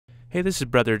Hey, this is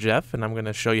Brother Jeff, and I'm going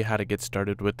to show you how to get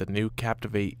started with the new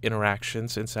Captivate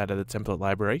Interactions inside of the template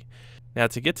library. Now,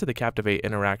 to get to the Captivate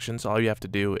Interactions, all you have to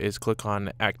do is click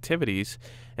on Activities,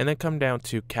 and then come down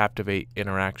to Captivate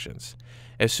Interactions.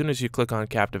 As soon as you click on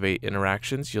Captivate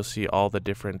Interactions, you'll see all the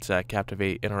different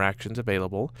Captivate Interactions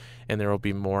available, and there will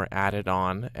be more added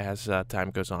on as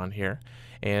time goes on here.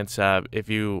 And if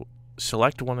you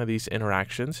select one of these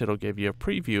interactions, it'll give you a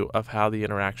preview of how the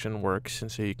interaction works,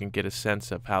 and so you can get a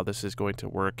sense of how this is going to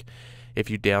work if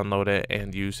you download it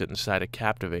and use it inside of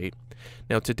Captivate.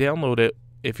 Now, to download it,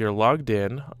 if you're logged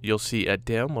in, you'll see a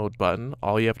download button.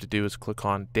 All you have to do is click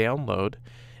on download,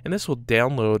 and this will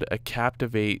download a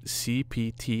Captivate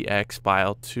CPTX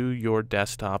file to your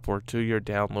desktop or to your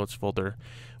downloads folder,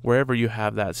 wherever you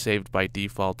have that saved by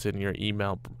default in your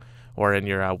email or in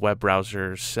your web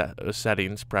browser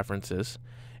settings preferences.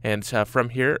 And from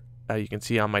here, you can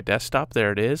see on my desktop,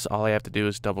 there it is. All I have to do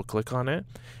is double click on it,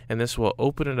 and this will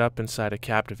open it up inside of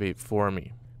Captivate for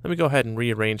me. Let me go ahead and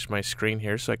rearrange my screen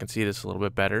here so I can see this a little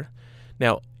bit better.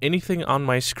 Now, anything on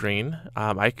my screen,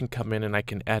 I can come in and I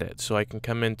can edit. So I can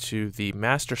come into the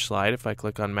master slide if I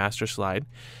click on master slide,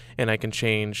 and I can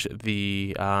change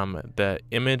the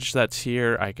image that's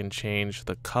here. I can change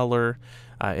the color.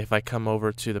 If I come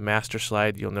over to the master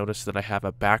slide, you'll notice that I have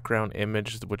a background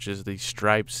image, which is the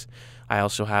stripes. I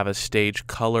also have a stage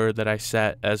color that I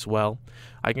set as well.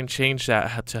 I can change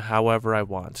that to however I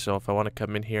want. So if I want to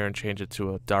come in here and change it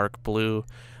to a dark blue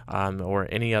or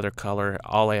any other color,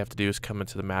 all I have to do is come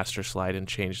into the master slide and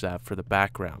change that for the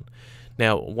background.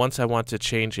 Now, once I want to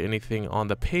change anything on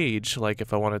the page, like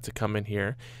if I wanted to come in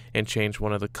here and change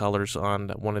one of the colors on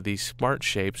one of these smart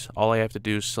shapes, all I have to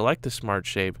do is select the smart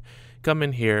shape, come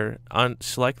in here,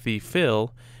 select the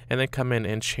fill, and then come in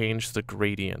and change the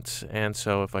gradient. And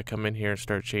so if I come in here and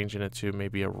start changing it to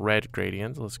maybe a red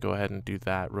gradient, let's go ahead and do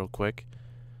that real quick.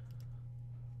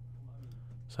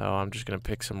 So I'm just going to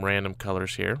pick some random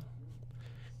colors here.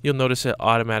 You'll notice it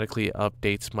automatically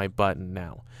updates my button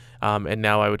now. And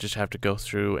now I would just have to go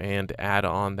through and add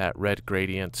on that red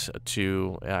gradient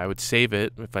to, I would save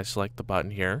it if I select the button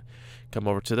here, come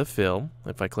over to the fill.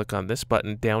 If I click on this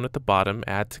button down at the bottom,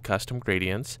 add to custom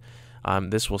gradients,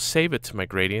 this will save it to my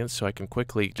gradients, so I can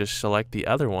quickly just select the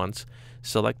other ones,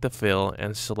 select the fill,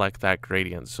 and select that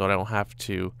gradient, so I don't have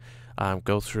to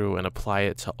go through and apply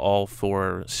it to all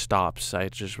 4 stops. I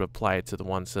just apply it to the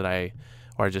ones that I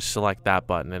just select that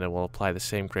button, and it will apply the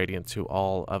same gradient to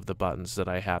all of the buttons that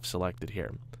I have selected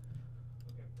here.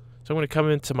 So I'm going to come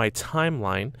into my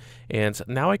timeline, and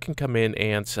now I can come in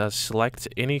and select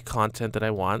any content that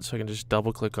I want. So I can just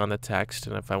double click on the text,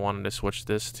 and if I wanted to switch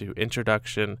this to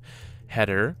introduction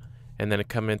header, and then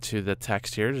come into the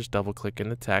text here, just double click in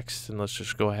the text, and let's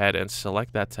just go ahead and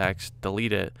select that text,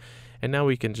 delete it, and now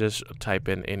we can just type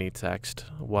in any text.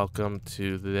 Welcome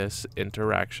to this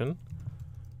interaction.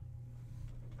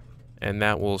 And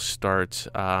that will start,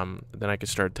 then I can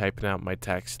start typing out my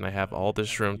text, and I have all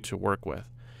this room to work with.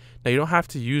 Now, you don't have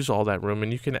to use all that room,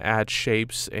 and you can add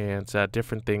shapes and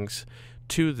different things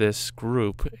to this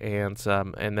group, and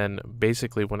then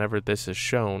basically whenever this is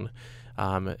shown,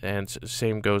 and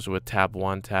same goes with tab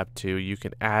 1, tab 2, you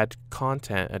can add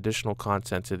content, additional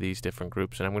content to these different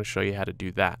groups, and I'm going to show you how to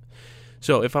do that.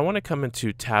 So if I want to come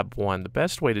into tab 1, the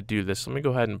best way to do this, let me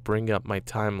go ahead and bring up my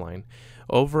timeline.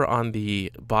 Over on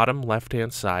the bottom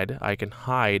left-hand side, I can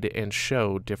hide and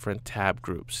show different tab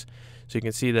groups. So you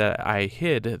can see that I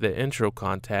hid the intro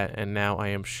content, and now I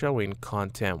am showing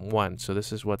content 1. So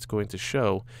this is what's going to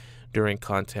show during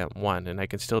content 1, and I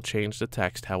can still change the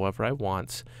text however I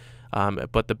want.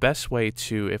 But the best way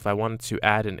to, if I wanted to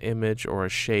add an image or a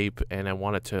shape and I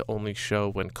want it to only show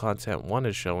when content 1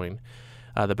 is showing,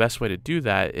 the best way to do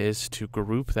that is to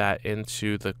group that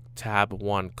into the tab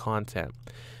 1 content.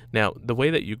 Now, the way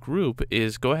that you group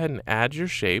is go ahead and add your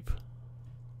shape.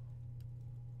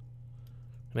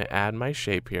 I'm going to add my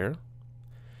shape here.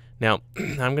 Now,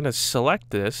 I'm going to select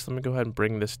this. Let me go ahead and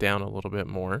bring this down a little bit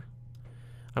more.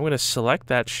 I'm going to select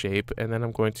that shape, and then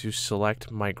I'm going to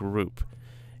select my group.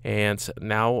 And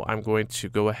now I'm going to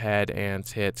go ahead and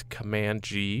hit Command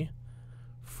G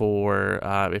for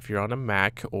if you're on a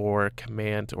Mac, or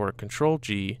Command or Control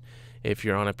G if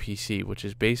you're on a PC, which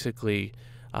is basically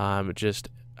just,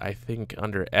 I think,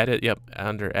 under edit,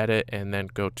 under edit, and then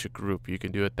go to group. You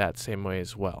can do it that same way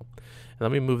as well. And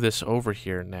let me move this over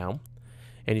here now,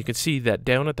 and you can see that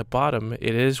down at the bottom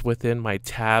it is within my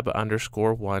tab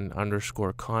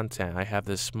 _1 content. I have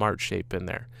this smart shape in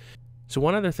there. So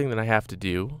one other thing that I have to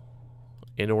do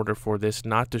in order for this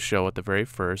not to show at the very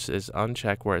first is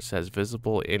uncheck where it says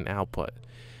visible in output.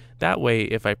 That way,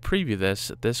 if I preview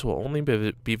this, this will only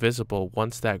be visible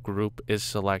once that group is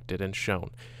selected and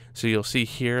shown. So you'll see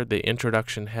here the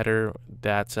introduction header,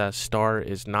 that star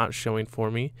is not showing for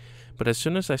me, but as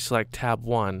soon as I select tab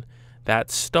 1,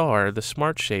 that star, the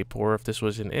smart shape, or if this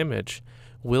was an image,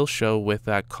 will show with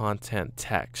that content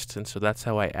text. And so that's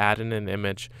how I add in an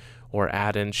image or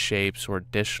add in shapes or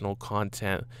additional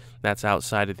content that's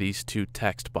outside of these two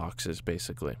text boxes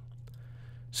basically.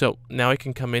 So now I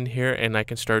can come in here and I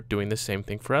can start doing the same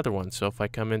thing for other ones. So if I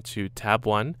come into tab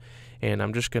 1, and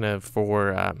I'm just going to,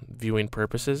 for viewing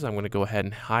purposes, I'm going to go ahead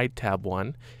and hide tab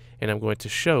 1, and I'm going to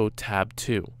show tab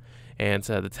 2. And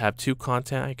the tab 2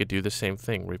 content, I could do the same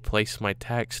thing, replace my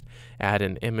text, add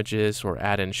in images or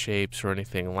add in shapes or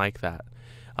anything like that.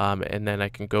 And then I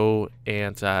can go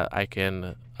and I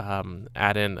can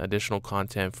add in additional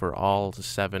content for all the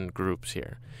 7 groups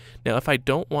here. Now, if I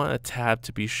don't want a tab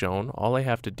to be shown, all I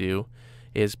have to do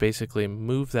is basically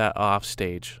move that off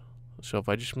stage. So if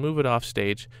I just move it off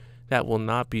stage, that will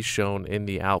not be shown in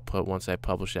the output once I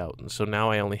publish out. And so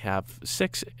now I only have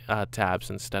 6 tabs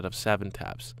instead of 7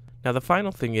 tabs. Now the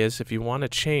final thing is, if you want to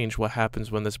change what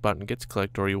happens when this button gets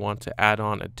clicked, or you want to add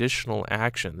on additional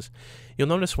actions, you'll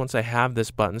notice once I have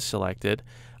this button selected,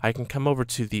 I can come over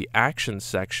to the actions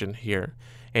section here,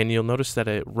 and you'll notice that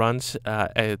it runs,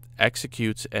 it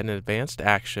executes an advanced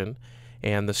action,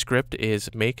 and the script is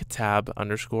make tab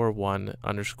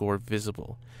 _1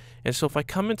 visible. And so if I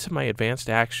come into my advanced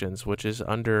actions, which is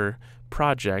under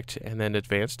project and then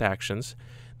advanced actions,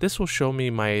 this will show me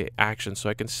my actions. So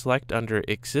I can select under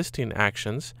existing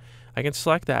actions, I can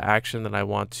select that action that I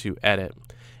want to edit.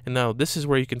 And now this is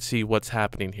where you can see what's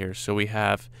happening here. So we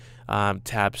have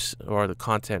tabs or the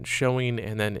content showing,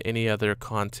 and then any other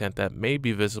content that may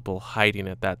be visible hiding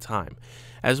at that time,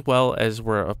 as well as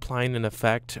we're applying an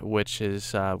effect, which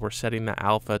is we're setting the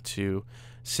alpha to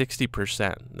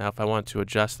 60%. Now if I want to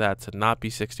adjust that to not be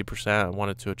 60%, I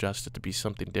wanted to adjust it to be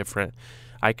something different,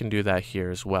 I can do that here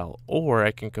as well. Or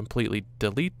I can completely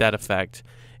delete that effect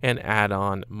and add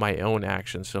on my own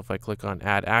action. So if I click on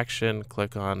add action,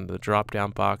 click on the drop down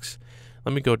box,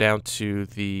 let me go down to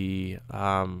the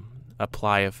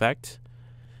apply effect.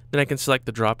 Then I can select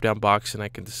the drop down box and I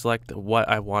can select what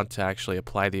I want to actually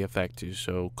apply the effect to.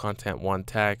 So content 1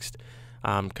 text,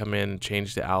 come in,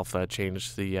 change the alpha,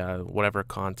 change the whatever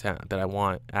content that I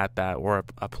want at that, or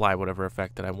apply whatever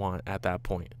effect that I want at that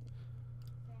point.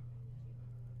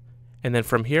 And then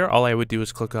from here, all I would do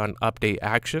is click on update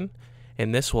action,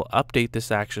 and this will update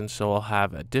this action, so I'll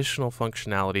have additional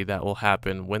functionality that will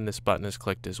happen when this button is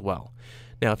clicked as well.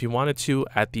 Now if you wanted to,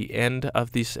 at the end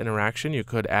of this interaction, you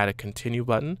could add a continue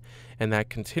button, and that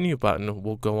continue button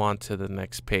will go on to the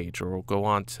next page, or will go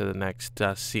on to the next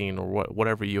scene, or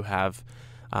whatever you have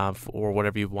or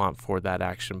whatever you want for that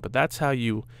action. But that's how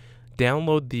you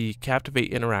download the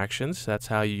Captivate Interactions. That's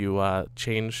how you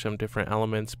change some different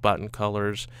elements, button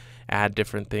colors, add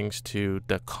different things to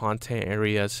the content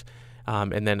areas.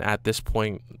 And then at this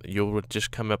point, you'll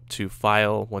just come up to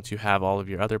File once you have all of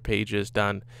your other pages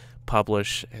done,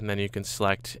 Publish, and then you can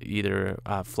select either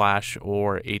Flash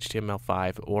or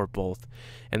HTML5 or both.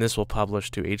 And this will publish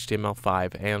to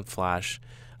HTML5 and Flash,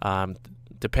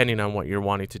 depending on what you're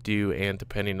wanting to do and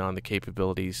depending on the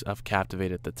capabilities of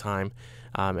Captivate at the time.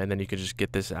 And then you can just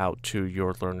get this out to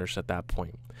your learners at that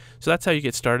point. So that's how you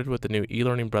get started with the new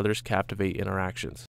eLearning Brothers Captivate Interactions.